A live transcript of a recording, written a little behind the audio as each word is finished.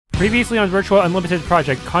Previously on Virtua Unlimited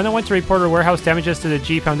Project, Kana went to report her warehouse damages to the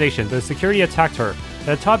G Foundation, but the security attacked her.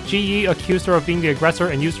 The top GE accused her of being the aggressor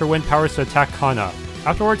and used her wind powers to attack Kana.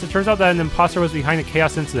 Afterwards, it turns out that an imposter was behind the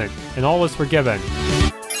chaos incident, and all was forgiven.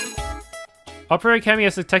 Operator Academy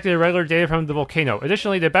has detected irregular data from the volcano.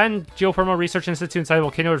 Additionally, the abandoned Geothermal Research Institute inside the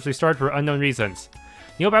volcano was restored for unknown reasons.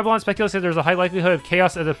 Neo-Babylon speculates that there's a high likelihood of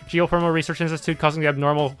chaos at the Geothermal Research Institute causing the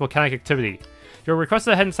abnormal volcanic activity. You're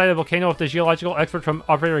requested to head inside the volcano with the geological expert from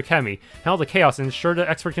Operator Academy, handle the chaos, and ensure the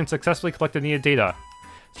expert can successfully collect the needed data.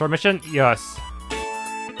 Start mission? Yes.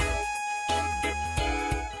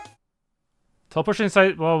 Teleportation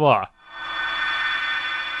inside, blah blah blah.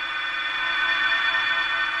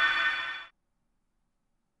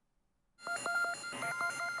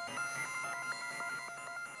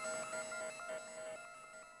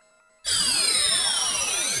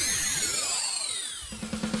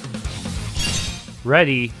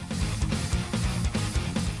 Ready.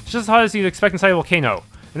 It's just as hot as you'd expect inside a volcano.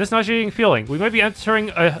 And this nauseating feeling, we might be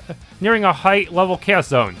nearing a high-level chaos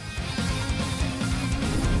zone.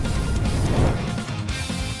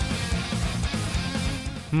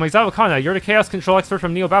 Aizawa Kana, you're the chaos control expert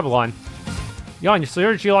from Neo-Babylon. Yon, so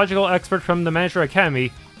you're a geological expert from the Manager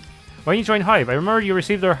Academy. Why didn't you join Hive? I remember you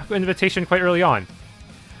received our invitation quite early on.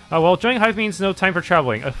 Well, joining Hive means no time for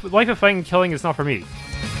traveling. A life of fighting and killing is not for me.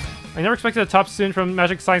 I never expected a top student from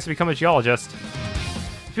magic science to become a geologist.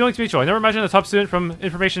 Feelings mutual. I never imagined a top student from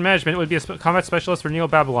information management would be a combat specialist for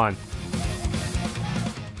Neo-Babylon.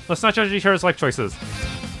 Let's not judge each other's life choices.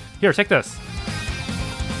 Here, take this.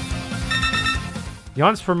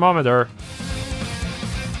 Yon's thermometer.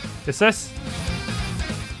 Is this?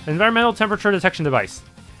 An environmental temperature detection device.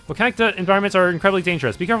 Volcanic environments are incredibly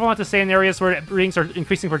dangerous. Be careful not to stay in areas where readings are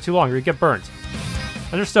increasing for too long or you get burnt.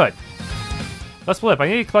 Understood. Let's flip. I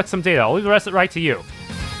need to collect some data. I'll leave the rest right to you. I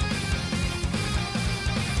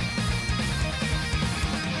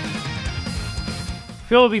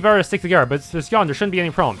feel it would be better to stick together, but there's Yon, there shouldn't be any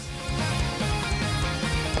problems.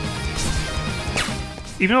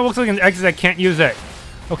 Even though it looks like an exit, I can't use it.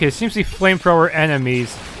 Okay, it seems to be flamethrower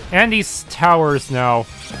enemies. And these towers now.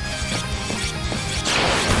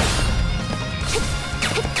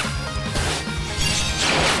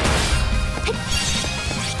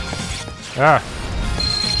 Ah.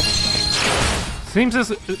 Seems as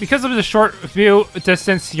because of the short view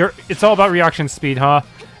distance, it's all about reaction speed, huh?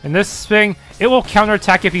 And this thing, it will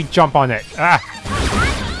counterattack if you jump on it. Ah!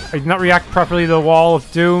 I did not react properly to the wall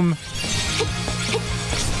of doom.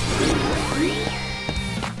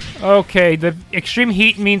 Okay, the extreme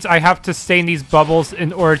heat means I have to stay in these bubbles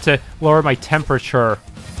in order to lower my temperature.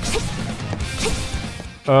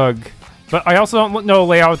 Ugh. But I also don't know the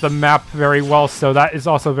layout of the map very well, so that is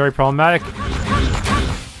also very problematic.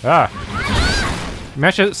 Ah. You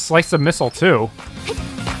managed to slice the missile, too.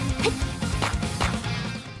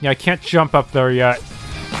 Yeah, I can't jump up there yet.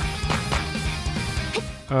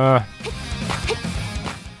 I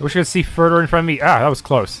wish I could see further in front of me. Ah, that was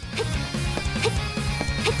close.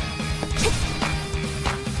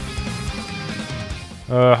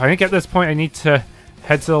 I think at this point I need to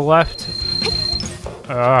head to the left.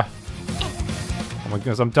 Oh my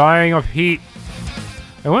goodness, I'm dying of heat.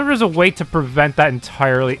 I wonder if there's a way to prevent that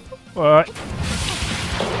entirely.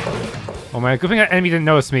 Oh man, good thing that enemy didn't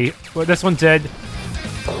notice me. But this one did.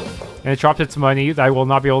 And it dropped its money that I will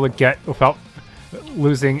not be able to get without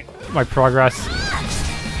losing my progress.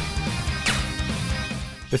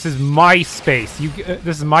 This is my space.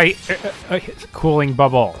 This is my cooling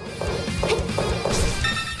bubble.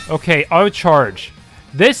 Okay, auto charge.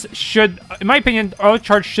 This should, in my opinion, auto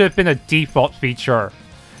charge should have been a default feature.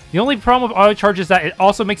 The only problem with auto charge is that it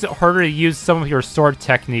also makes it harder to use some of your sword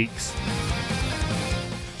techniques.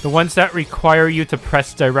 The ones that require you to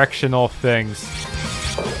press directional things.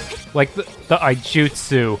 Like the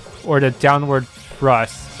Aijutsu or the downward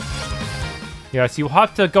thrust. Yes, you'll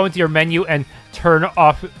have to go into your menu and turn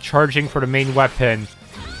off charging for the main weapon.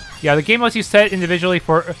 Yeah, the game lets you set it individually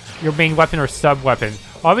for your main weapon or sub-weapon.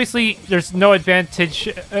 Obviously, there's no advantage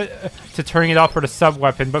to turning it off for the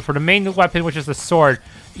sub-weapon, but for the main weapon, which is the sword,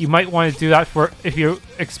 you might want to do that for if you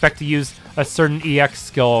expect to use a certain EX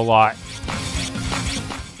skill a lot.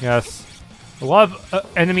 Yes. A lot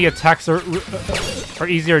of enemy attacks are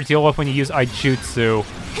easier to deal with when you use Aijutsu.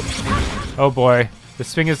 Oh boy.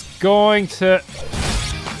 This thing is going to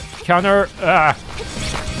counter...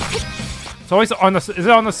 It's always on the... Is it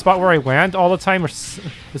on the spot where I land all the time, or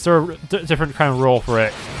is there a different kind of role for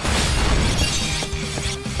it?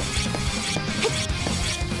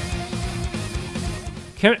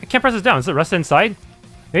 Can't press it down. Is it rested inside?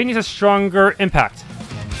 Maybe it needs a stronger impact.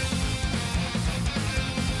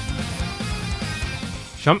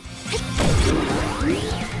 Jump.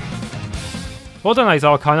 Well done,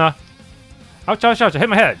 Aizawa Kana. Ouch, ouch, ouch, I hit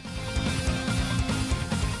my head.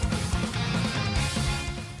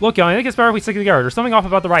 Look, Yon, I think it's better if we stick together. There's something off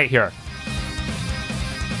about the riot here.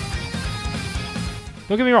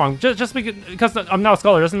 Don't get me wrong, just because I'm now a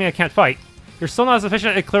scholar doesn't mean I can't fight. You're still not as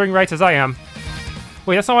efficient at clearing rights as I am.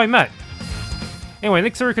 Wait, that's not what I meant. Anyway,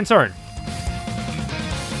 thanks for your concern.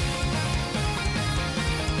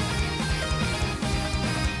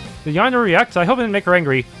 Did Yana react? I hope it didn't make her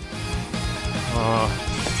angry.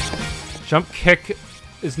 Jump kick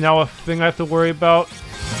is now a thing I have to worry about.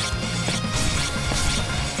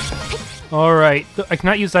 Alright, I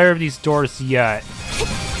cannot use either of these doors yet.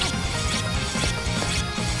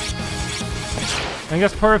 I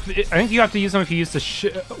guess I think you have to use them if you use the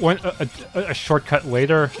a shortcut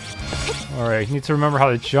later. Alright, you need to remember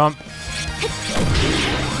how to jump.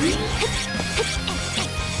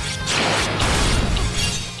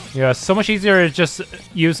 Yeah, so much easier to just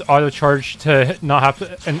use auto charge to not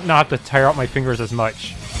have to tire out my fingers as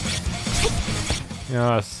much.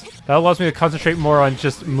 Yes, that allows me to concentrate more on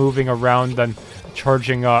just moving around than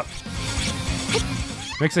charging up.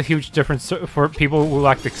 Makes a huge difference for people who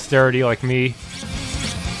lack dexterity like me.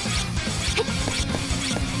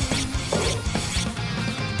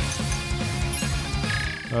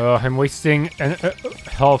 I'm wasting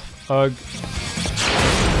health.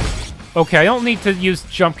 Okay, I don't need to use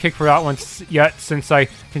jump kick for that one yet, since I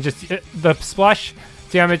can just... the splash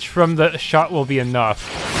damage from the shot will be enough.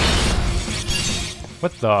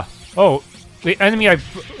 What the... Oh, the enemy I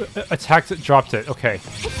attacked dropped it. Okay.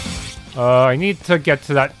 I need to get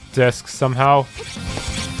to that disc somehow.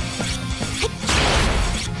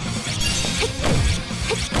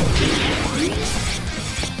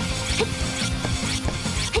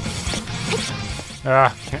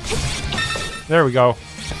 Can't. There we go.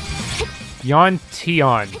 Yon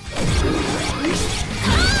Tion.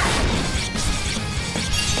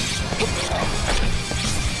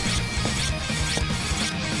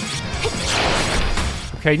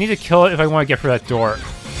 Okay, I need to kill it if I want to get through that door.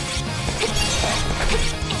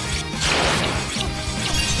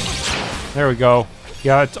 There we go.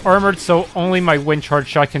 Yeah, it's armored, so only my wind charge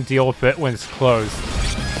shot can deal with it when it's closed.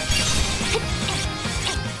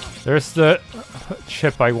 There's the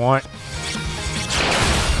chip I want.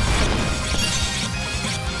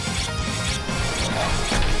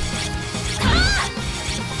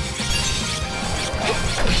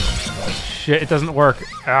 Shit, it doesn't work.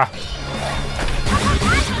 Ah.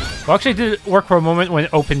 Well, actually, it did work for a moment when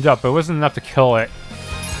it opened up, but it wasn't enough to kill it.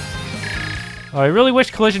 I really wish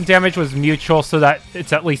collision damage was mutual so that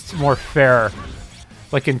it's at least more fair.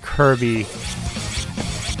 Like in Kirby.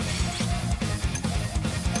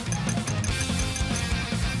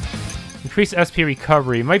 Increased SP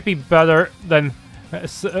recovery might be better than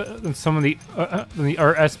some of the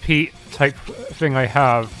SP type thing I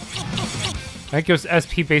have. I think it was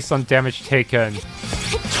SP based on damage taken.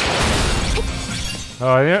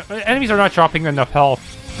 Enemies are not dropping enough health.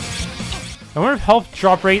 I wonder if health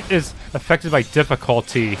drop rate is affected by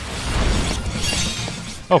difficulty.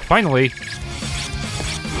 Oh, finally.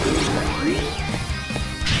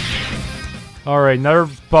 Alright, another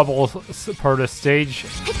bubble part of the stage.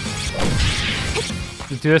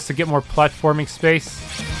 To do this to get more platforming space.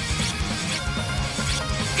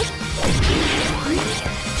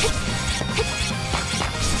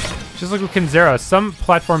 Just like with Kinzera, some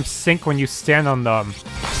platforms sink when you stand on them.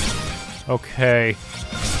 Okay.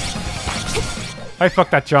 I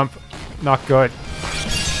fucked that jump. Not good.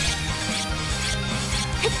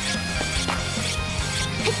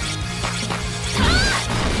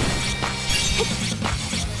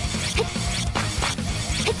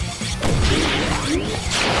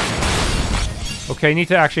 Okay, I need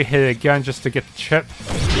to actually hit it again just to get the chip.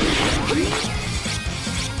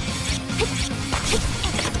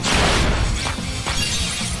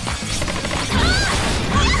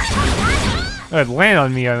 It'd land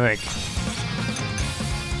on me, I think.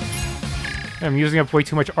 I'm using up way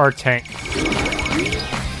too much R-Tank.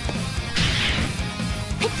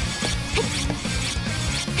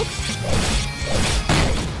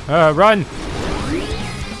 Run!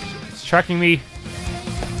 It's tracking me.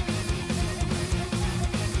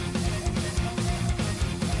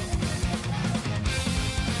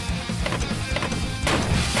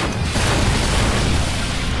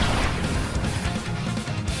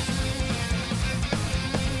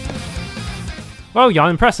 Oh, Yon,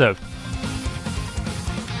 impressive.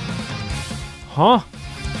 Huh?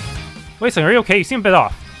 Wait a second, are you okay? You seem a bit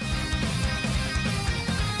off.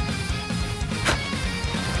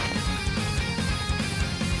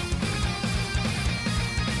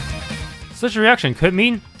 Such a reaction could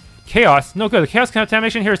mean chaos. No good. The chaos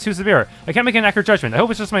contamination here is too severe. I can't make an accurate judgment. I hope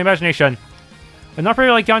it's just my imagination. An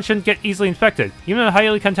operator like Yon shouldn't get easily infected, even in a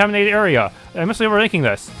highly contaminated area. I must be overthinking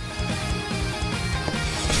this.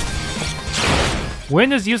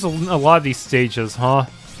 Wind is used in a lot of these stages, huh?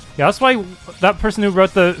 Yeah, that's why that person who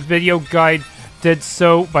wrote the video guide did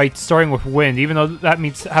so by starting with wind, even though that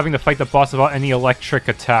means having to fight the boss without any electric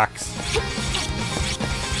attacks.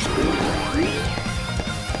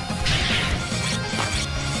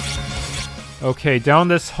 Okay, down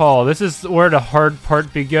this hall. This is where the hard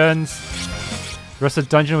part begins. The rest of the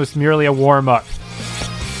dungeon was merely a warm-up.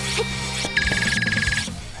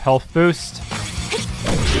 Health boost.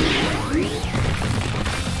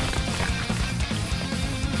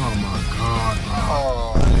 Oh my god.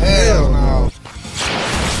 Oh, hell no.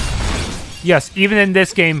 Yes, even in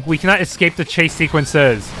this game, we cannot escape the chase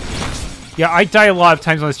sequences. Yeah, I die a lot of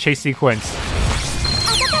times on this chase sequence.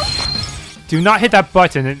 Do not hit that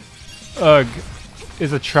button. It,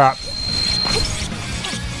 is a trap.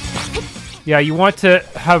 Yeah, you want to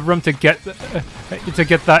have room to get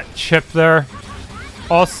that chip there.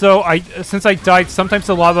 Also, since I died, sometimes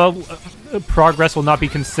the lava progress will not be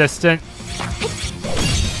consistent.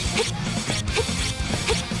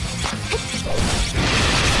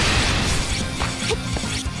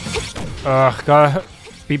 Gotta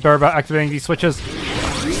be better about activating these switches.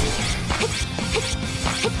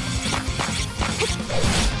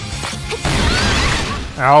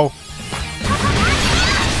 Ow.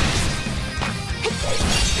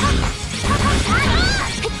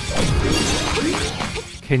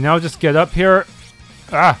 Okay, now just get up here.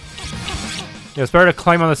 Ah! Yeah, it's better to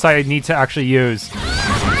climb on the side I need to actually use.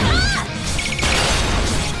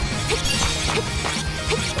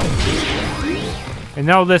 And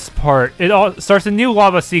now this part. It all starts a new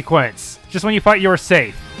lava sequence. Just when you thought you were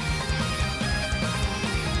safe.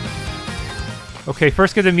 Okay,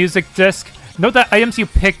 first get the music disc. Note that items you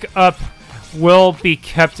pick up will be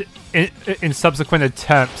kept in subsequent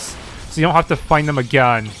attempts, so you don't have to find them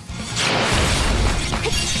again.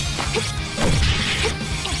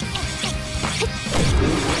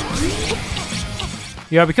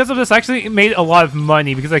 Yeah, because of this, I actually made a lot of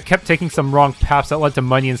money because I kept taking some wrong paths that led to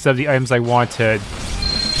money instead of the items I wanted.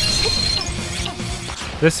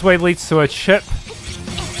 This way leads to a chip.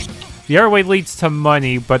 The other way leads to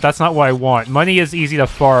money, but that's not what I want. Money is easy to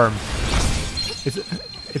farm.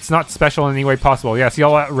 It's not special in any way possible. Yeah, see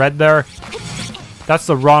all that red there? That's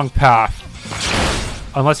the wrong path.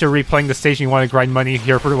 Unless you're replaying the stage and you want to grind money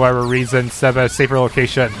here for whatever reason, instead of a safer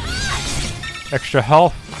location. Extra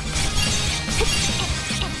health.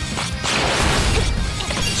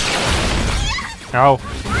 Ow.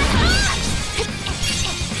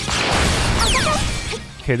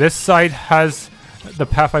 Okay, this side has the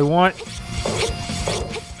path I want.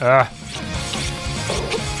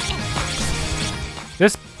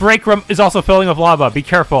 This break room is also filling with lava. Be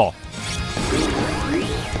careful.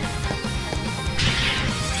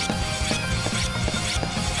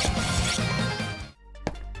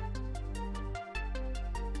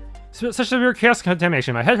 Such severe chaos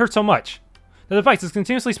contamination. My head hurts so much. The device is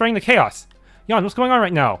continuously spreading the chaos. Yon, what's going on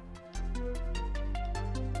right now?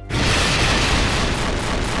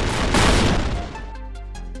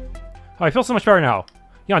 Oh, I feel so much better now.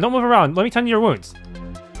 Yon, don't move around. Let me tend to your wounds.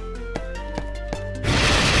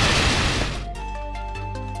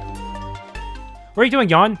 What are you doing,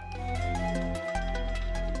 Yon?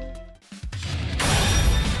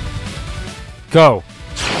 Go.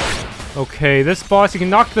 Okay, this boss, you can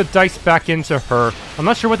knock the dice back into her. I'm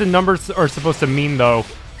not sure what the numbers are supposed to mean, though.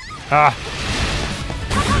 Ah.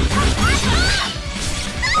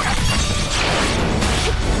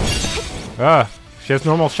 She has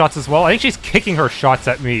normal shots as well. I think she's kicking her shots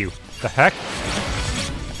at me. The heck?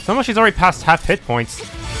 Somehow she's already past half hit points.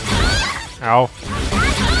 Ow.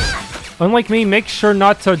 Unlike me, make sure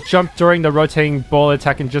not to jump during the rotating bullet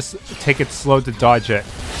attack and just take it slow to dodge it.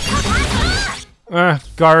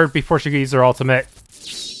 Guard before she can use her ultimate.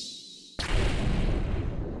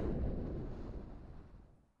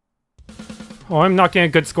 Oh, I'm not getting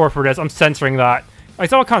a good score for this. I'm censoring that.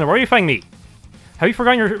 Aizawa Kana, why are you fighting me? Have you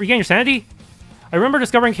forgotten regain your sanity? I remember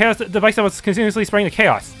discovering chaos device that was continuously spreading the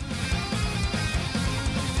chaos.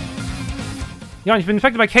 Yon, you've been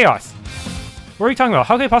infected by chaos. What are you talking about?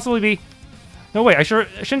 How could it possibly be? No way, I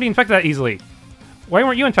shouldn't be infected that easily. Why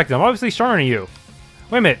weren't you infected? I'm obviously stronger than you.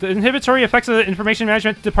 Wait a minute, the inhibitory effects of the information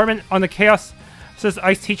management department on the chaos says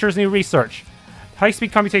ICE teacher's new research.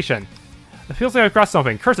 High-speed computation. It feels like I've grasped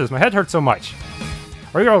something. Curses, my head hurts so much.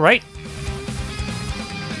 Are you alright?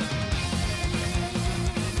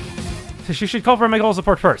 You should call for medical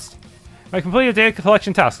support first. I completed a data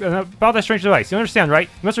collection task about that strange device. You understand, right?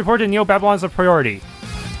 You must report to Neo-Babylon as a priority.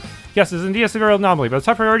 Yes, it's indeed a severe anomaly, but the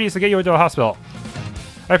top priority is to get you into a hospital.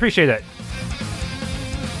 I appreciate it.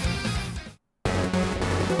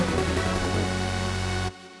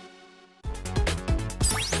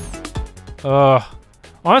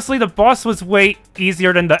 Honestly, the boss was way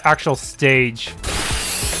easier than the actual stage.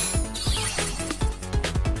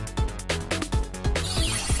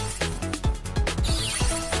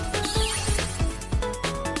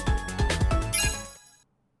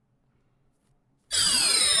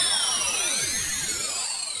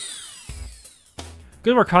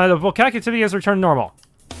 Good work, Kana. The volcanic activity has returned normal.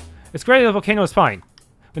 It's great that the volcano is fine.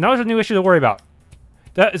 But now there's a new issue to worry about.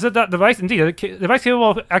 Is it that device? Indeed, a device capable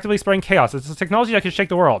of actively spreading chaos. It's a technology that can shake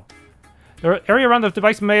the world. The area around the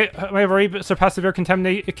device may have already surpassed severe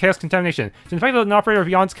chaos contamination. To infect an operator of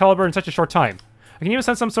Yon's caliber in such a short time. I can even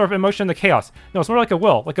sense some sort of emotion in the chaos. No, it's more like a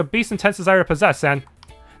will, like a beast's intense desire to possess, and...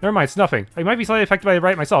 Never mind, it's nothing. I might be slightly affected by the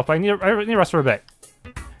riot myself, but I need a rest for a bit.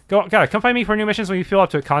 Gotta come find me for new missions when you feel up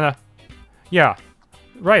to it, Kana. Yeah.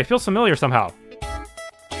 Right, it feels familiar somehow.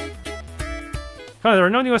 Kana, there are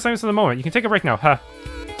no new assignments at the moment. You can take a break now, huh?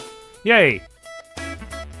 Yay!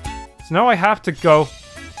 So now I have to go...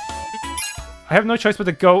 I have no choice but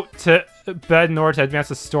to go to bed in order to advance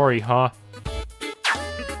the story, huh?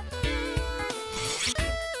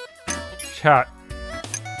 Chat.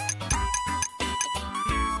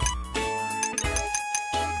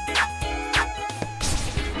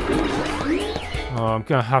 Oh, I'm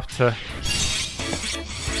gonna have to...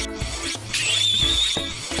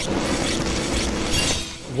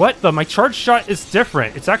 What the? My charge shot is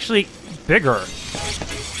different. It's actually bigger.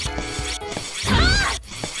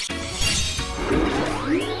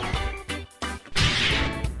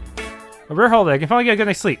 A rare holiday. I can finally get a good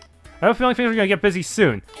night's sleep. I have a feeling things are gonna get busy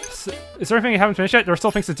soon. Is there anything I haven't finished yet? There are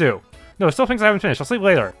still things to do. No, there's still things I haven't finished. I'll sleep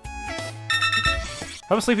later.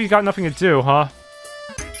 Have a sleep if you got nothing to do, huh?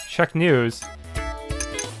 Check news.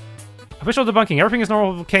 Official debunking. Everything is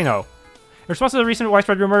normal with volcano. In response to the recent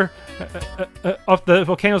widespread rumor of the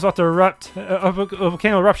volcano's about to erupt, of a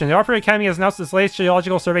volcano eruption, the Operator Academy has announced its latest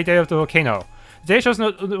geological survey data of the volcano. The data shows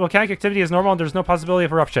the volcanic activity is normal and there's no possibility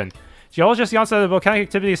of eruption. Geologist Jan said the volcanic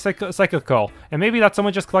activity is cyclical, and maybe that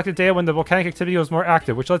someone just collected data when the volcanic activity was more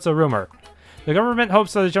active, which led to a rumor. The government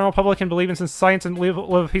hopes that the general public can believe in science and live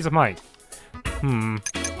with peace of mind.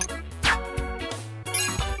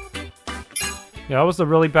 Yeah, that was a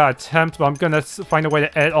really bad attempt, but I'm gonna find a way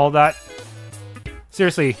to edit all that.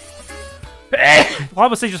 Seriously.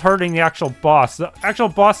 Lava Stage is hurting the actual boss. The actual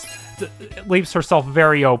boss leaves herself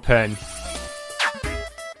very open.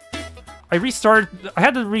 I restarted... I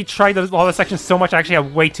had to retry the lava section so much I actually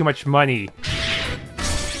have way too much money.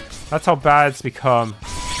 That's how bad it's become.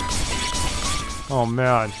 Oh,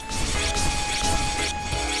 man.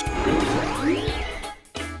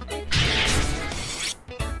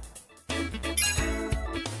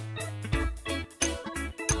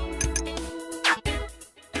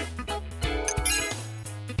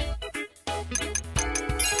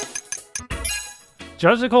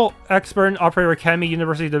 Geological expert in Operator Academy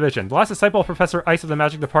University Division. The last disciple of Professor Ice of the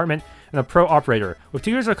Magic Department and a pro operator. With 2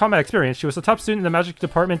 years of combat experience, she was a top student in the Magic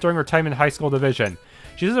Department during her time in high school division.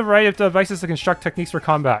 She uses a variety of devices to construct techniques for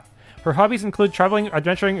combat. Her hobbies include traveling,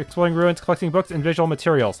 adventuring, exploring ruins, collecting books, and visual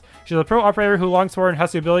materials. She's a pro operator who longs for and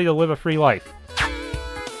has the ability to live a free life.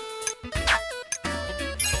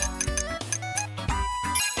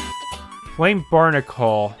 Flame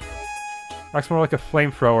Barnacle. Acts more like a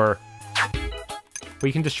flamethrower. But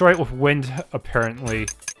you can destroy it with wind, apparently.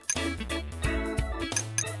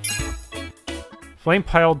 Flame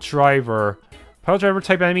Pile Driver. Pile Driver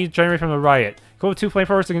type enemy generated from the riot. Go with 2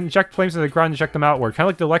 flamethrowers to inject flames into the ground and inject them outward. Kind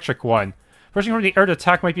of like the electric one. Rushing from the air to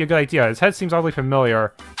attack might be a good idea. His head seems oddly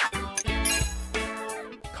familiar.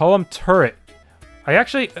 Column Turret. I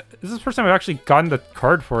actually... this is the first time I've actually gotten the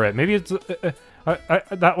card for it. Maybe it's... it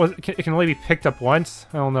can only be picked up once?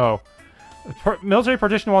 I don't know. Military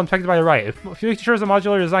partition wall infected by the riot. Features a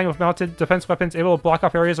modular design with mounted defense weapons able to block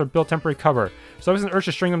off areas or build temporary cover. So it's an urge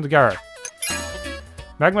to string them together.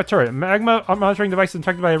 Magma turret. Magma monitoring device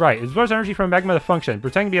infected by the riot. It absorbs energy from magma to function,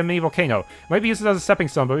 pretending to be a mini volcano. It might be used as a stepping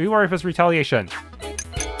stone, but beware of its retaliation.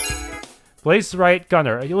 Blaze Riot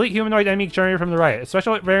Gunner. A elite humanoid enemy generated from the riot. A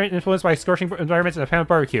special variant influenced by scorching environments and a fan of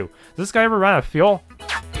barbecue. Does this guy ever run out of fuel?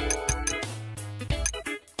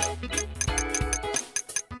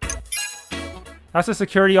 That's a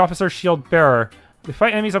security officer shield bearer. They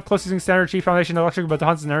fight enemies up close using standard G Foundation electric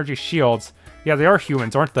batons and energy shields. Yeah, they are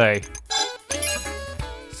humans, aren't they?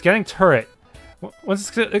 Scanning turret.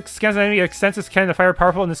 Once it scans an enemy, it extends its cannon to fire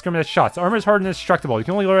powerful and indiscriminate shots. Armor is hard and indestructible. You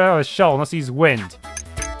can only load it out of a shell unless you use wind.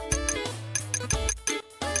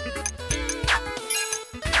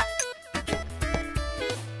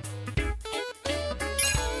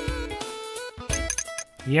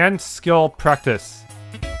 Yan skill practice.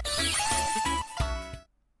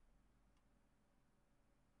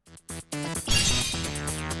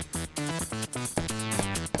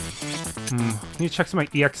 I need to check some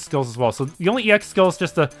of my EX skills as well. So the only EX skill is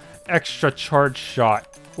just the extra charge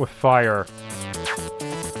shot with fire.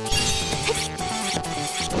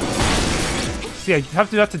 See, I have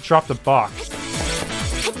to do that to drop the box.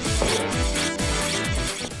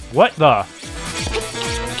 What the?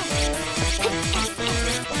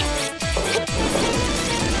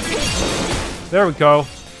 There we go.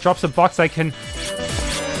 Drops a box I can...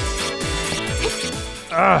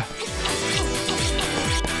 Ugh.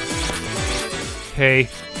 Okay.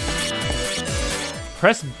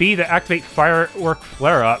 Press B to activate firework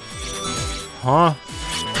flare-up. Huh?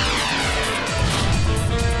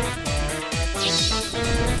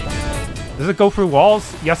 Does it go through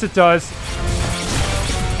walls? Yes, it does.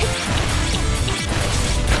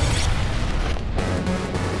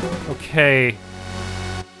 Okay.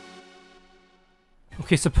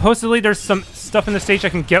 Okay, supposedly there's some stuff in the stage I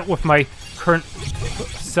can get with my current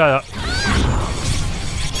setup.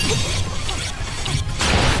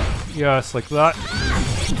 Yes, like that.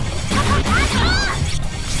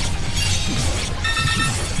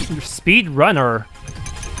 Speed runner.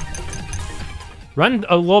 Run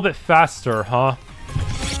a little bit faster, huh?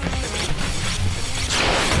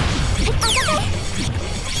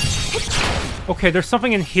 Okay, there's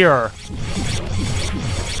something in here.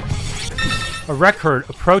 A record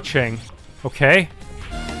approaching. Okay.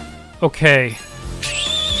 Okay.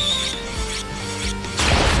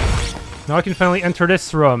 Now I can finally enter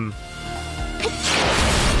this room.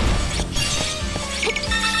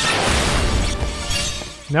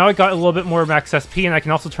 Now I got a little bit more max SP and I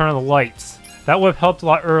can also turn on the lights. That would have helped a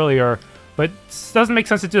lot earlier, but it doesn't make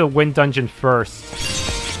sense to do the wind dungeon first.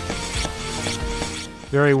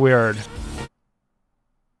 Very weird.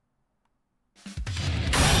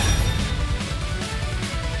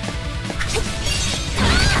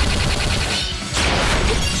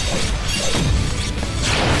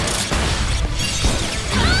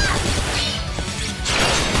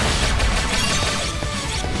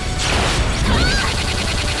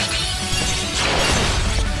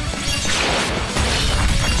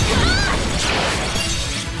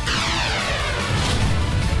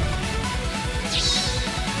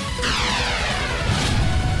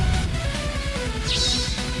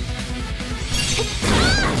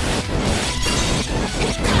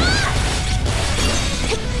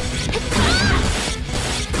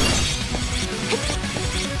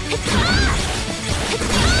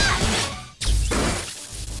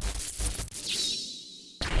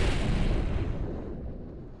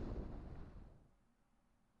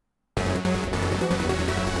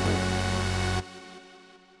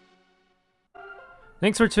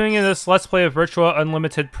 Thanks for tuning in to this Let's Play of Virtua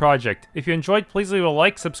Unlimited project. If you enjoyed, please leave a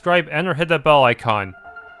like, subscribe, and or hit that bell icon.